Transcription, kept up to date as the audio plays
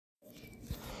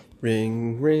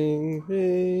Ring, ring,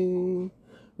 ring.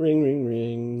 Ring, ring,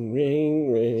 ring,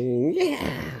 ring, ring.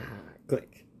 Yeah!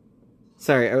 Click.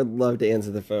 Sorry, I would love to answer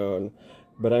the phone,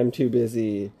 but I'm too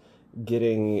busy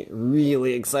getting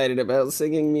really excited about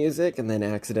singing music and then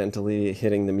accidentally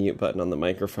hitting the mute button on the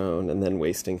microphone and then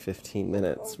wasting 15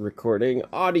 minutes recording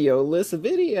audio-less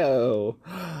video.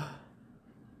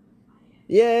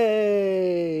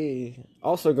 Yay!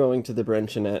 Also going to the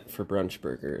Brunchinette for brunch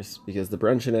burgers, because the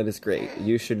Brunchinette is great.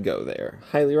 You should go there.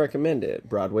 Highly recommend it.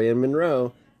 Broadway and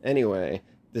Monroe. Anyway,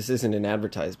 this isn't an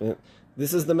advertisement.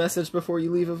 This is the message before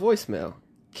you leave a voicemail.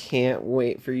 Can't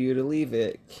wait for you to leave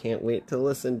it. Can't wait to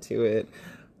listen to it.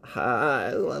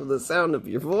 I love the sound of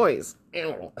your voice.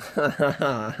 Oh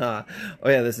yeah,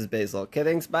 this is Basil. Okay,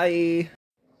 thanks, bye.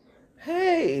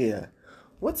 Hey,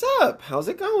 what's up? How's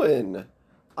it going?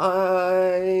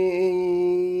 I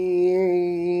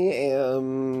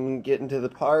am getting to the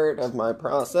part of my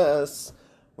process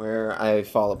where I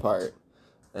fall apart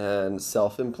and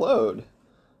self-implode.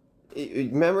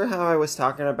 Remember how I was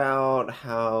talking about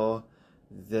how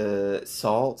the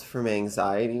salt from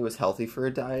anxiety was healthy for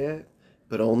a diet,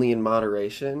 but only in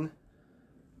moderation?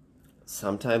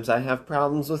 Sometimes I have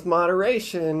problems with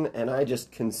moderation, and I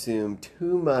just consume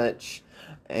too much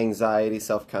anxiety,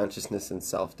 self-consciousness, and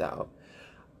self-doubt.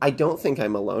 I don't think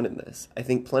I'm alone in this. I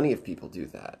think plenty of people do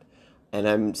that. And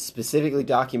I'm specifically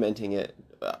documenting it,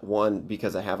 one,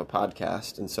 because I have a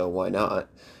podcast, and so why not?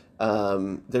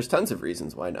 There's tons of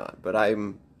reasons why not, but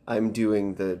I'm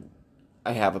doing the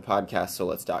I have a podcast, so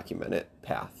let's document it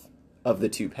path of the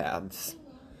two paths.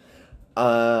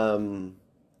 I'm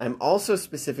also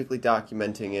specifically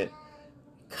documenting it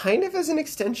kind of as an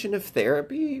extension of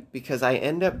therapy, because I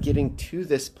end up getting to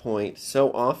this point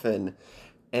so often.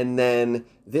 And then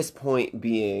this point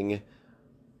being,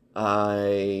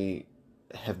 I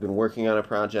have been working on a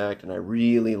project and I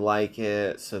really like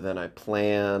it. So then I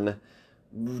plan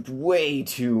way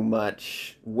too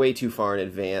much, way too far in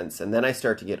advance. And then I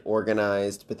start to get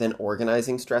organized. But then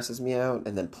organizing stresses me out.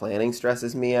 And then planning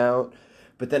stresses me out.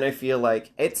 But then I feel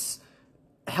like it's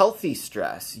healthy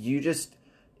stress.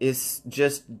 It's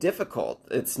just difficult.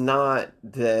 It's not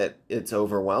that it's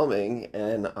overwhelming.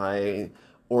 And I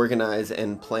organize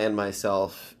and plan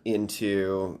myself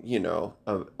into,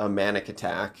 a manic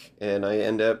attack, and I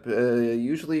end up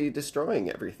usually destroying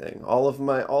everything, all of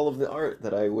the art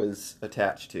that I was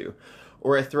attached to,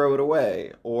 or I throw it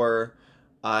away, or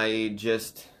I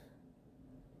just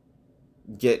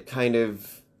get kind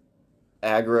of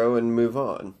aggro and move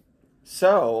on.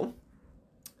 So,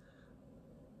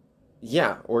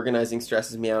 yeah, organizing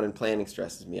stresses me out and planning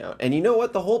stresses me out. And you know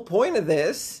what? The whole point of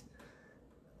this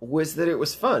was that it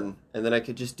was fun, and that I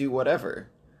could just do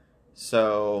whatever.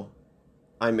 So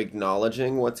I'm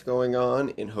acknowledging what's going on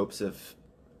in hopes of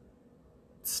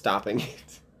stopping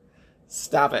it.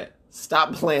 Stop it.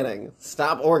 Stop planning.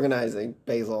 Stop organizing,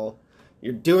 Basil.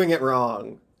 You're doing it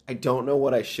wrong. I don't know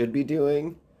what I should be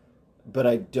doing, but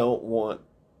I don't want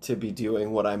to be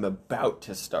doing what I'm about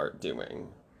to start doing.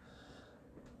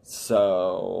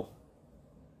 So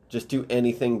just do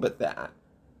anything but that.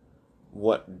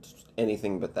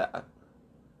 Anything but that.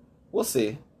 We'll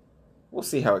see. We'll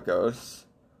see how it goes.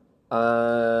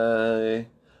 I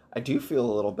do feel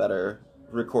a little better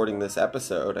recording this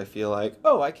episode. I feel like,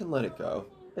 I can let it go.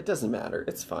 It doesn't matter.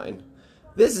 It's fine.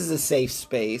 This is a safe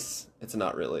space. It's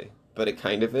not really, but it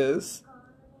kind of is.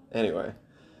 Anyway.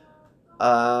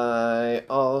 I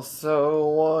also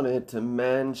wanted to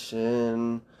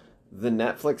mention the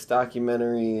Netflix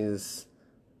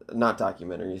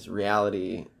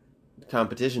reality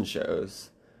competition shows,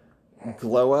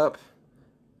 Glow Up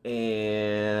and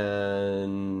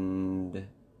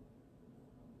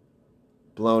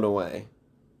Blown Away.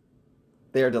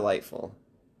 They are delightful,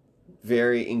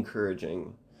 very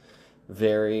encouraging,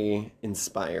 very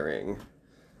inspiring.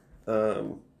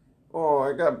 I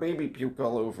got baby puke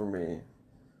all over me.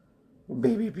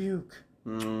 Baby puke.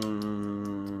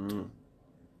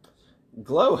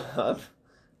 Glow Up.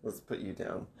 Let's put you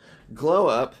down. Glow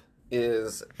Up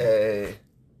is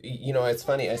it's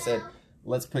funny, I said,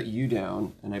 let's put you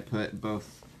down, and I put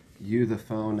both you, the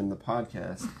phone, and the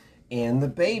podcast, and the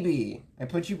baby. I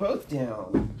put you both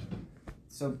down.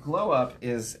 So Glow Up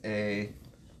is a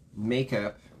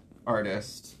makeup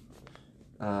artist,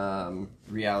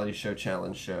 reality show,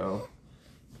 challenge show,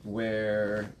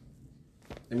 where,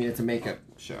 it's a makeup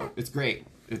show. It's great.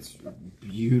 It's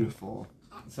beautiful.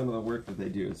 Some of the work that they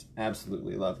do is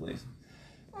absolutely lovely.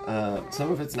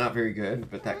 Some of it's not very good,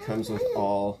 but that comes with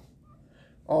all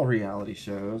reality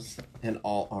shows and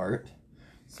all art.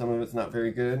 Some of it's not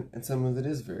very good, and some of it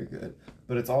is very good.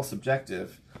 But it's all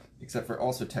subjective, except for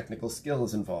also technical skill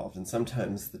is involved, and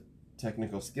sometimes the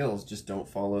technical skills just don't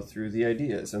follow through the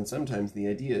ideas. And sometimes the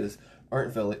ideas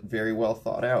aren't very well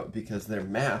thought out because they're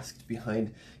masked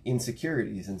behind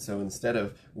insecurities. And so instead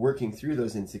of working through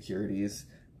those insecurities,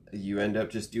 you end up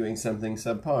just doing something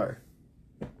subpar.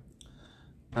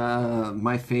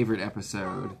 My favorite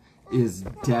episode is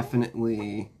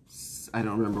definitely, I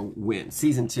don't remember when,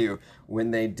 season 2,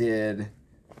 when they did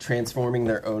transforming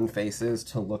their own faces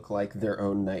to look like their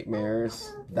own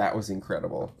nightmares. That was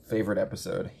incredible. Favorite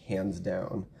episode, hands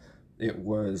down. It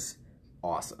was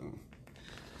awesome.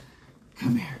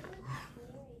 Come here.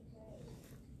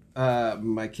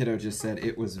 My kiddo just said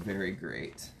it was very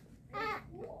great.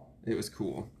 It was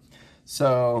cool.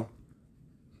 So,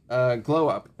 Glow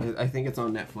Up. I think it's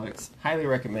on Netflix. Highly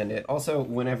recommend it. Also,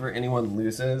 whenever anyone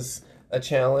loses a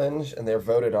challenge and they're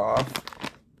voted off,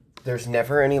 there's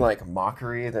never any, like,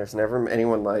 mockery. There's never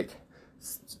anyone, like,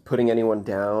 putting anyone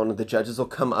down. The judges will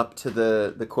come up to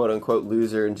the quote-unquote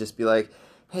loser and just be like,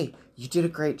 hey, you did a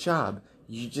great job.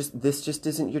 This just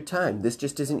isn't your time. This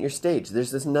just isn't your stage.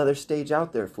 There's this another stage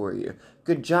out there for you.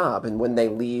 Good job. And when they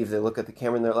leave, they look at the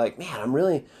camera and they're like, man, I'm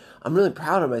really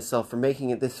proud of myself for making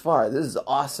it this far. This is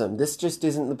awesome. This just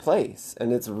isn't the place.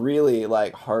 And it's really,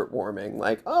 like, heartwarming.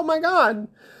 Like, oh my God,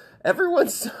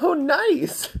 everyone's so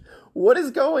nice. What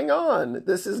is going on?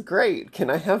 This is great. Can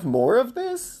I have more of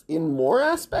this in more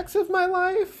aspects of my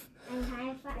life? I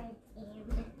high-fived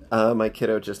him. My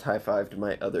kiddo just high-fived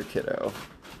my other kiddo.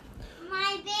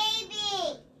 My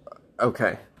baby!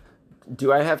 Okay.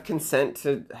 Do I have consent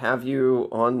to have you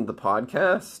on the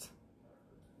podcast?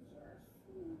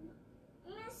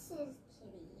 Mrs.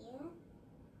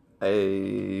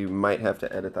 Kitty. I might have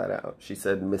to edit that out. She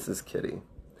said Mrs. Kitty.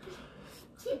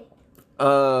 Kitty.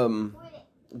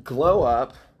 Glow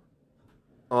Up,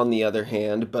 on the other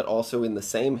hand, but also in the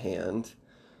same hand,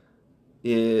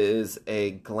 is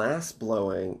a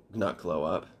not Glow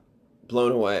Up,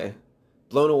 Blown Away.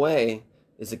 Blown Away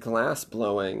is a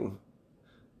glass-blowing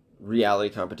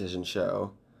reality competition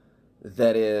show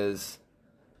that is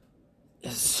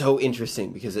so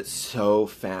interesting because it's so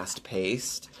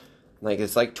fast-paced. Like,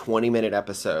 it's like 20-minute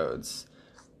episodes,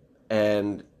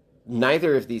 and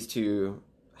neither of these two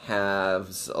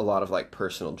has a lot of, like,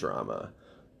 personal drama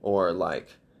or, like,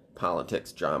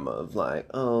 politics drama of, like,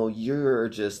 oh, you're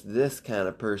just this kind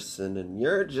of person and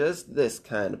you're just this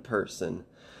kind of person,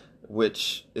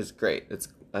 which is great.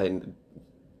 I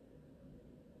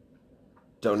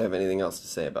don't have anything else to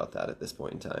say about that at this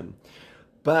point in time.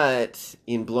 But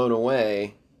in Blown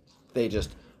Away, they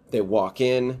walk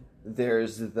in,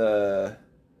 it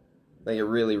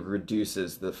really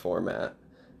reduces the format.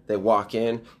 They walk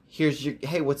in,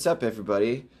 hey, what's up,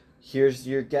 everybody? Here's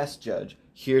your guest judge.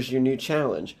 Here's your new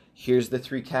challenge. Here's the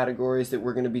 3 categories that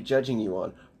we're going to be judging you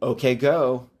on. Okay,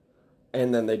 go.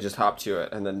 And then they just hop to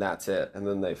it, and then that's it. And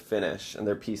then they finish, and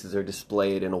their pieces are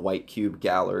displayed in a white cube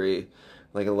gallery,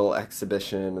 like a little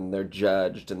exhibition, and they're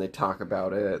judged, and they talk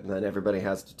about it, and then everybody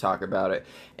has to talk about it.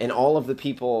 And all of the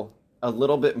people, a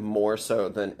little bit more so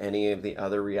than any of the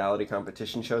other reality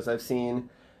competition shows I've seen,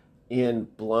 in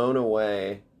Blown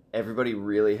Away, everybody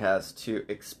really has to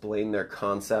explain their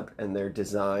concept and their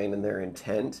design and their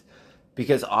intent,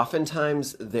 because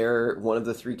oftentimes one of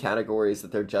the 3 categories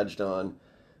that they're judged on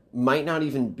might not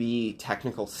even be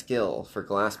technical skill for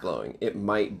glassblowing. It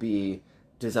might be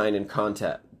design and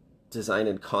concept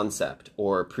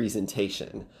or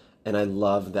presentation. And I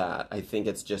love that. I think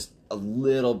it's just a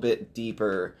little bit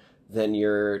deeper than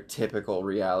your typical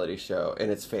reality show,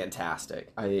 and it's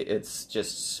fantastic. It's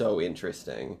just so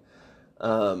interesting.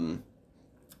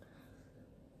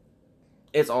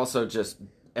 It's also just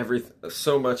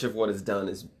so much of what is done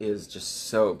is just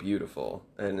so beautiful,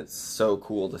 and it's so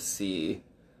cool to see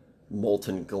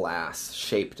molten glass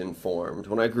shaped and formed.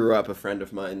 When I grew up, a friend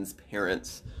of mine's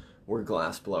parents were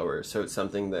glass blowers, so it's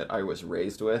something that I was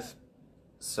raised with.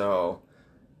 So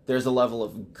there's a level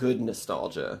of good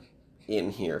nostalgia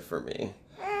in here for me.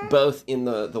 Both in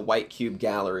the white cube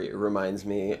gallery, it reminds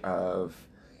me of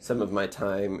some of my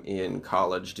time in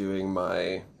college doing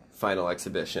my final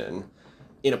exhibition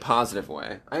in a positive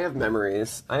way. I have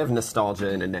memories. I have nostalgia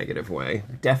in a negative way.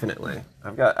 Definitely.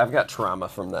 I've got trauma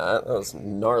from that. That was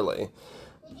gnarly.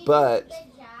 But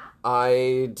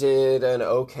I did an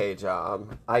okay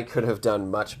job. I could have done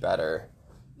much better.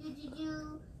 Did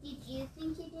you think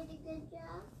you did a good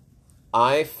job?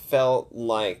 I felt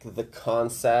like the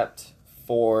concept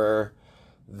for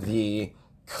the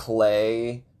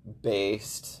clay-based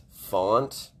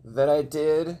font that I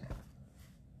did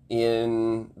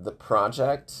in the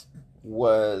project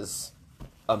was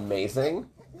amazing.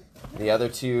 The other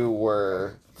 2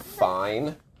 were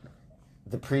fine.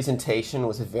 The presentation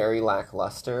was very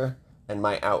lackluster, and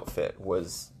my outfit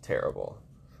was terrible.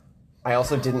 I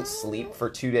also didn't sleep for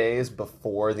 2 days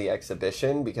before the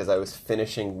exhibition because I was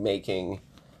finishing making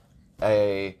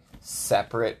a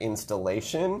separate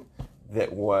installation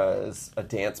that was a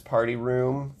dance party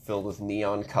room filled with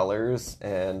neon colors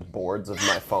and boards of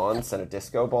my fonts and a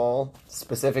disco ball.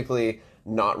 Specifically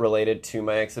not related to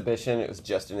my exhibition. It was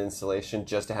just an installation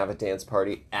just to have a dance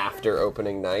party after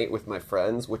opening night with my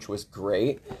friends, which was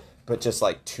great, but just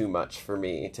like too much for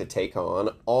me to take on.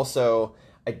 Also,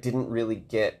 I didn't really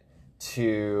get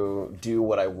to do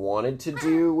what I wanted to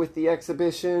do with the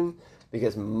exhibition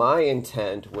because my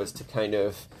intent was to kind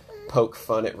of poke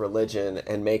fun at religion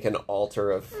and make an altar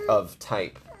of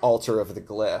the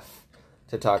glyph,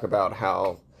 to talk about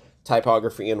how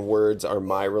typography and words are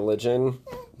my religion.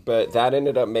 But that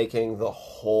ended up making the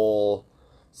whole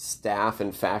staff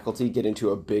and faculty get into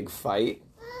a big fight,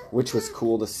 which was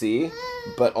cool to see,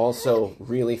 but also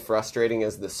really frustrating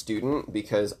as the student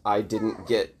because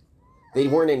they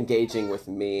weren't engaging with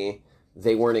me.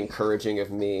 They weren't encouraging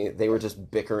of me. They were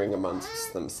just bickering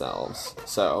amongst themselves.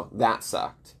 So that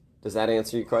sucked. Does that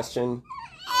answer your question?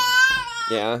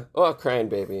 Yeah? Oh, crying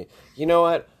baby. You know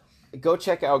what? Go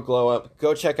check out Glow Up.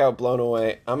 Go check out Blown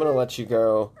Away. I'm going to let you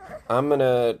go. I'm going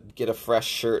to get a fresh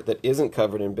shirt that isn't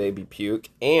covered in baby puke.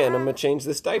 And I'm going to change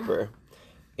this diaper.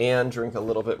 And drink a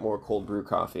little bit more cold brew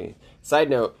coffee. Side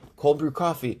note, cold brew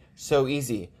coffee, so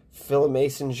easy. Fill a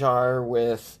mason jar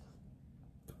with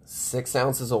 6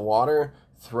 ounces of water.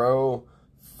 Throw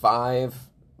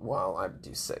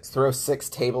 6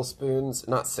 tablespoons,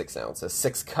 not 6 ounces,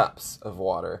 6 cups of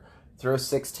water. Throw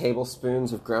 6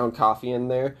 tablespoons of ground coffee in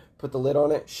there, put the lid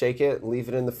on it, shake it, leave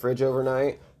it in the fridge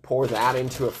overnight, pour that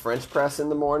into a French press in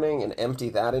the morning, and empty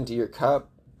that into your cup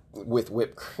with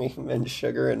whipped cream and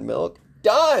sugar and milk.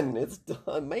 Done! It's done.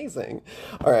 Amazing.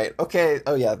 All right, okay.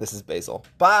 Oh yeah, this is Basil.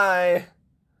 Bye!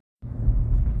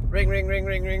 Ring, ring, ring,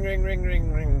 ring, ring, ring, ring,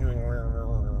 ring, ring, ring.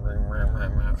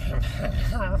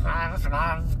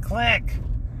 Click!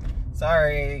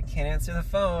 Sorry, can't answer the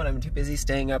phone. I'm too busy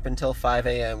staying up until 5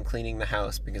 a.m. cleaning the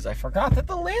house because I forgot that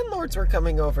the landlords were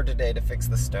coming over today to fix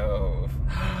the stove.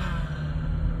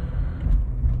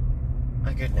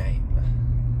 A good night.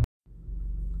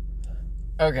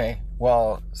 Okay,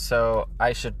 well, so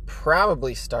I should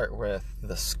probably start with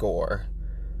the score.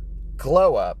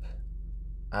 Glow Up.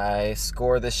 I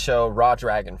score this show raw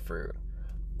dragon fruit.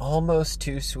 Almost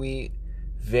too sweet,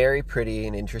 very pretty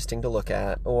and interesting to look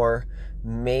at, or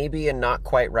maybe a not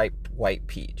quite ripe white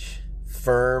peach.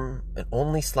 Firm and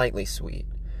only slightly sweet,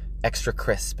 extra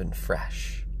crisp and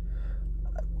fresh.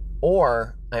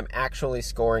 Or I'm actually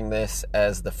scoring this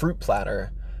as the fruit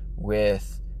platter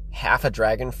with half a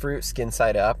dragon fruit skin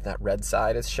side up, that red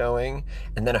side is showing,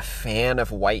 and then a fan of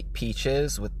white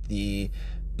peaches with the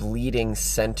bleeding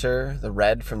center, the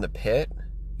red from the pit,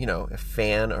 a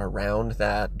fan around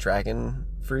that dragon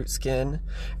fruit skin.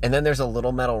 And then there's a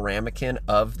little metal ramekin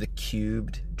of the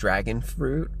cubed dragon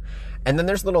fruit. And then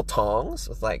there's little tongs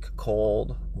with like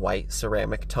cold white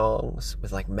ceramic tongs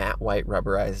with like matte white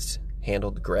rubberized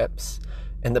handled grips.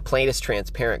 And the plate is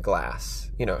transparent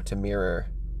glass, to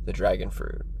mirror the dragon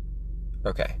fruit.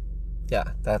 Okay.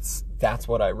 Yeah, that's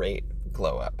what I rate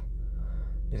Glow Up.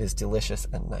 It is delicious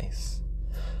and nice.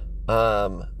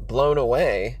 Blown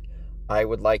Away, I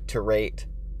would like to rate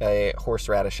a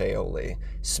horseradish aioli.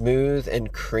 Smooth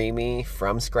and creamy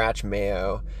from scratch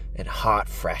mayo and hot,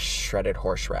 fresh, shredded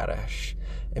horseradish.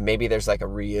 And maybe there's like a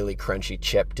really crunchy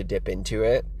chip to dip into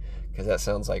it, because that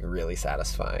sounds like really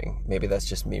satisfying. Maybe that's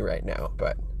just me right now,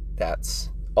 but that's...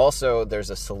 Also, there's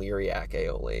a celeriac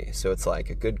aioli, so it's like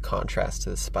a good contrast to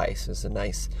the spice. It's a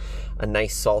nice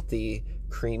salty,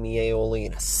 creamy aioli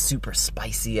and a super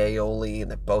spicy aioli, and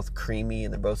they're both creamy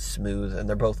and they're both smooth and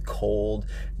they're both cold.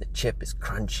 The chip is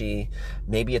crunchy.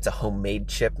 Maybe it's a homemade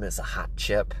chip and it's a hot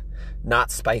chip. Not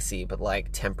spicy, but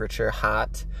like temperature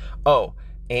hot. Oh,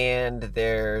 and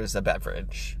there's a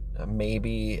beverage.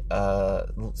 Maybe a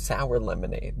sour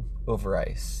lemonade over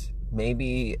ice.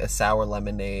 Maybe a sour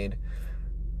lemonade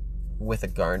with a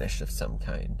garnish of some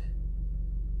kind.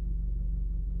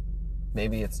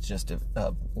 Maybe it's just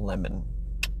a lemon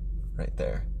right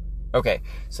there. Okay,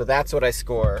 so that's what I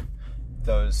score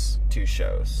those 2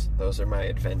 shows. Those are my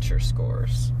adventure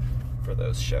scores for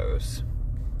those shows.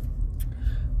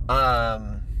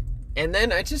 And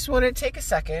then I just want to take a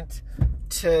second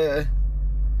to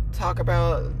talk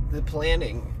about the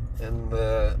planning and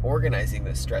the organizing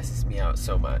that stresses me out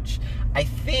so much. I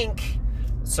think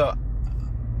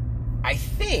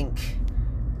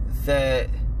that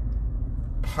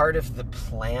part of the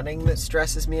planning that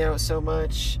stresses me out so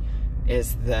much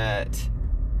is that,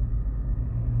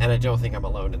 and I don't think I'm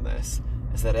alone in this,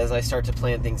 is that as I start to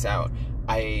plan things out,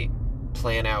 I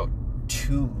plan out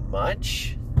too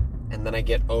much, and then I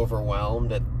get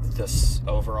overwhelmed at this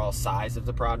overall size of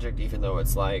the project, even though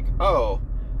it's like, oh,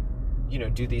 you know,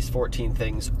 do these 14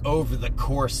 things over the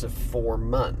course of 4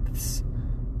 months.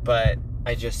 But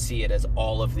I just see it as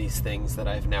all of these things that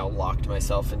I've now locked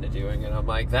myself into doing, and I'm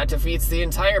like, that defeats the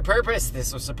entire purpose.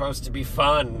 This was supposed to be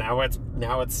fun. Now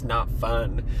it's not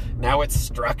fun. Now it's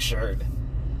structured.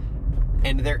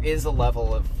 And there is a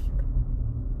level of,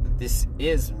 this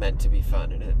is meant to be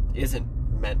fun, and it isn't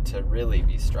meant to really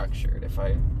be structured. If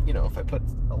I put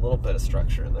a little bit of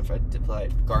structure, and if I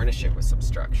garnish it with some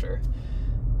structure,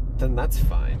 then that's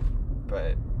fine.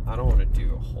 But I don't want to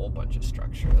do a whole bunch of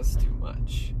structure. That's too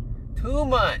much. Too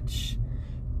much!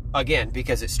 Again,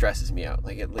 because it stresses me out.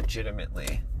 Like, it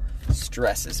legitimately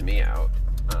stresses me out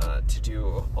to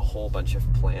do a whole bunch of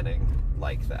planning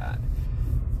like that.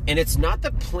 And it's not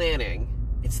the planning,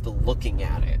 it's the looking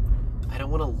at it. I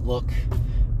don't want to look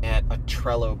at a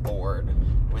Trello board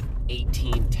with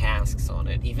 18 tasks on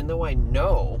it, even though I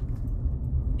know,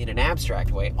 in an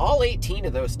abstract way, all 18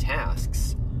 of those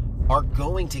tasks are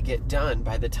going to get done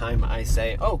by the time I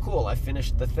say, oh, cool, I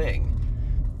finished the thing.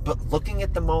 But looking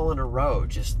at them all in a row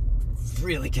just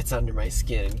really gets under my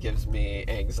skin and gives me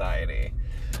anxiety.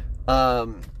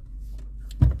 And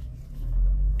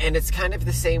it's kind of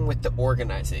the same with the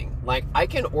organizing. Like, I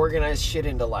can organize shit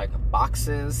into, like,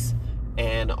 boxes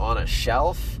and on a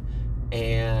shelf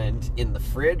and in the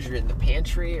fridge or in the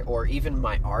pantry or even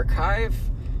my archive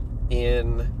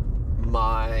in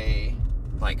my,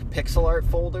 like, pixel art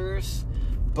folders.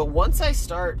 But once I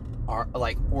start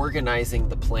organizing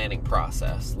the planning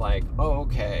process, like, oh,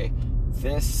 okay,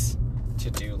 this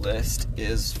to-do list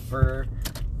is for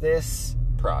this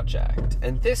project,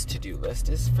 and this to-do list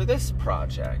is for this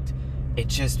project, it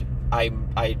just, I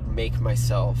make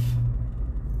myself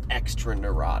extra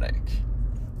neurotic.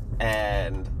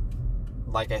 And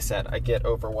like I said, I get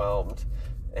overwhelmed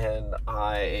and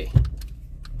I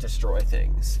destroy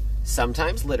things.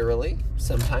 Sometimes literally,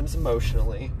 sometimes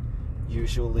emotionally,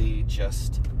 usually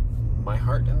just my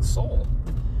heart and soul.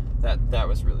 That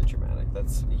was really dramatic.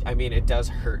 It does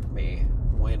hurt me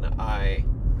when I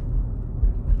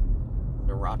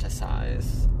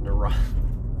neuroticize.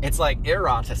 It's like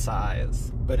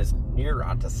eroticize, but it's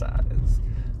neuroticize.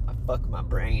 I fuck my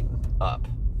brain up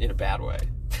in a bad way.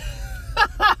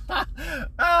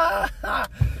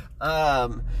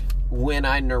 When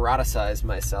I neuroticize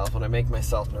myself, when I make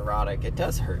myself neurotic, it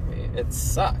does hurt me. It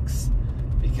sucks.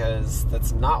 Because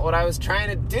that's not what I was trying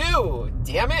to do.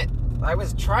 Damn it. I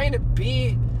was trying to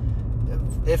be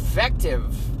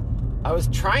effective. I was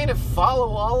trying to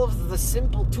follow all of the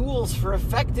simple tools for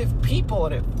effective people,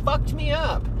 and it fucked me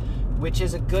up. Which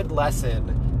is a good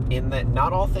lesson in that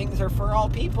not all things are for all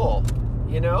people.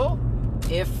 You know?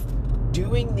 If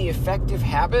doing the effective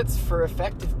habits for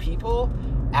effective people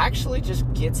actually just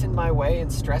gets in my way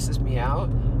and stresses me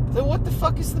out, then what the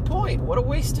fuck is the point? What a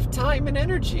waste of time and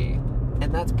energy.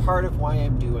 And that's part of why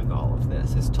I'm doing all of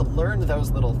this, is to learn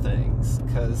those little things,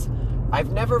 because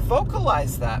I've never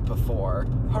vocalized that before.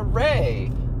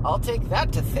 Hooray! I'll take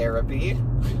that to therapy.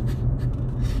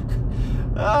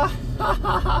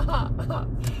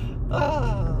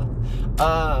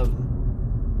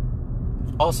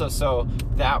 Also, so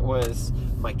that was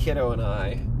my kiddo and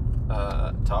I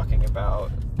talking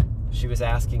about, she was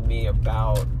asking me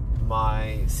about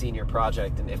my senior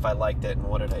project and if I liked it and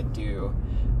what did I do.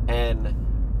 And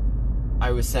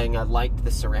I was saying I liked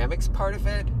the ceramics part of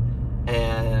it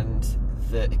and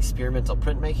the experimental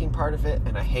printmaking part of it,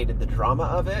 and I hated the drama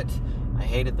of it. I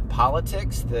hated the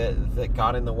politics that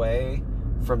got in the way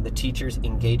from the teachers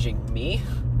engaging me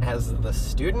as the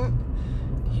student.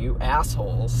 You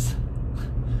assholes.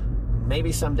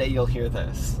 Maybe someday you'll hear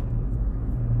this,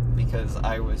 because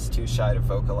I was too shy to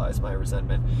vocalize my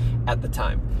resentment at the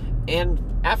time and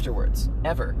afterwards,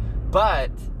 ever.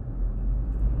 But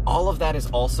all of that is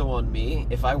also on me.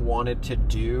 If I wanted to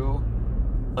do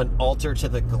an altar to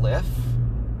the glyph,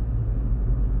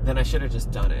 then I should have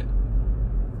just done it.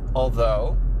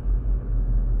 Although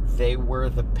they were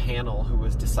the panel who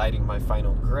was deciding my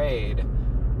final grade,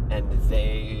 and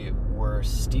they were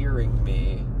steering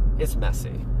me. It's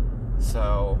messy.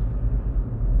 So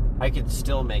I could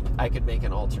make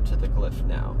an altar to the glyph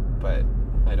now, but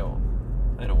I don't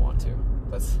want to.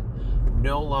 That's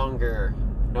no longer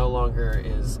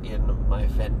is in my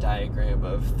Venn diagram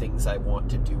of things I want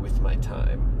to do with my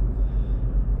time,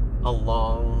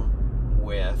 along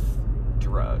with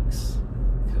drugs,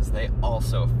 because they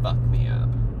also fuck me up.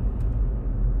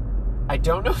 I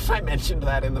don't know if I mentioned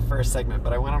that in the first segment,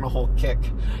 but I went on a whole kick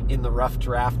in the rough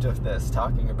draft of this,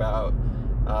 talking about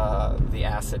the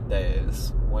acid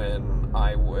days when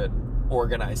I would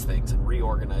organize things and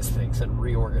reorganize things and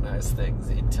reorganize things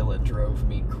until it drove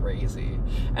me crazy.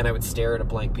 And I would stare at a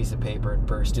blank piece of paper and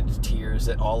burst into tears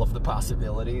at all of the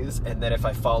possibilities, and that if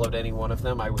I followed any one of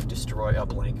them, I would destroy a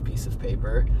blank piece of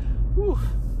paper. Whew,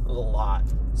 a lot.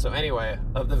 So anyway,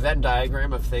 of the Venn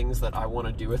diagram of things that I want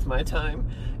to do with my time,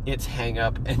 it's hang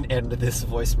up and end this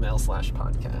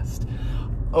voicemail/podcast.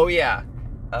 Oh yeah,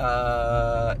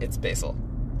 it's Basil.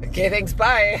 Okay, thanks,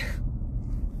 bye!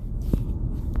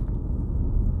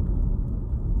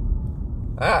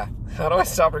 How do I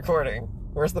stop recording?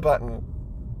 Where's the button?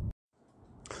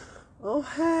 Oh,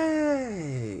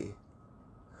 hey!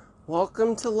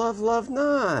 Welcome to Love, Love,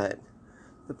 Not,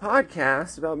 the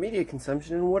podcast about media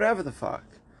consumption and whatever the fuck.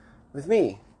 With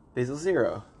me, Basil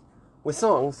Zero, with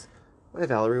songs by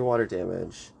Valerie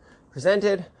Waterdamage.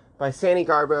 Presented by Sandy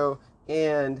Garbo,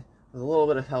 and with a little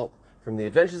bit of help from The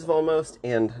Adventures of Almost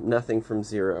and Nothing from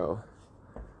Zero.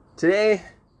 Today,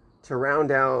 to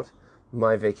round out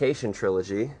my vacation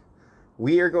trilogy,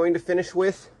 we are going to finish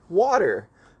with water,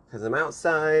 because I'm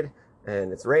outside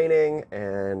and it's raining,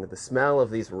 and the smell of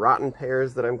these rotten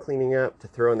pears that I'm cleaning up to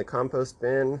throw in the compost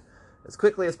bin as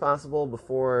quickly as possible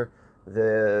before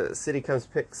the city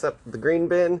picks up the green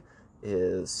bin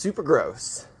is super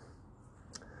gross.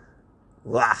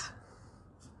 Blah.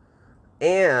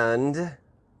 And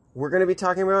we're going to be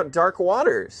talking about Dark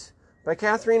Waters by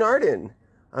Katherine Arden.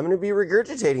 I'm going to be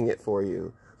regurgitating it for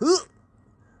you.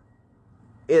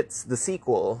 It's the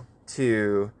sequel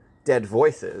to Dead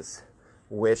Voices,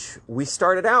 which we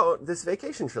started out this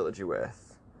vacation trilogy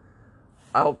with.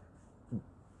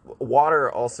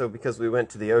 Water also because we went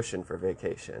to the ocean for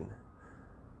vacation.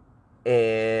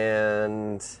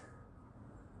 And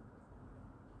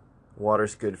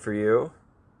water's good for you.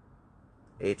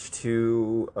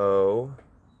 H2O.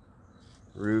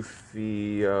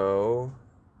 Rufio.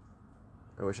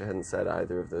 I wish I hadn't said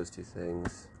either of those two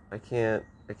things. I can't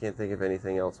think of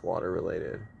anything else water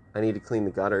related. I need to clean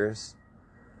the gutters.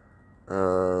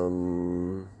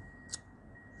 I'm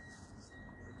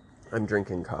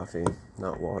drinking coffee,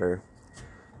 not water.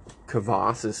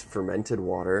 Kvass is fermented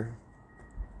water.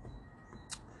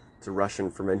 It's a Russian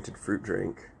fermented fruit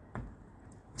drink.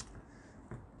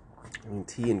 I mean,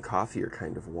 tea and coffee are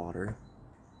kind of water.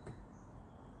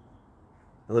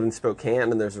 I live in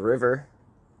Spokane and there's a river.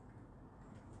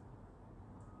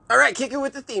 All right, kick it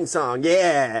with the theme song.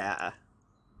 Yeah.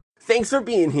 Thanks for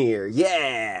being here.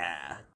 Yeah.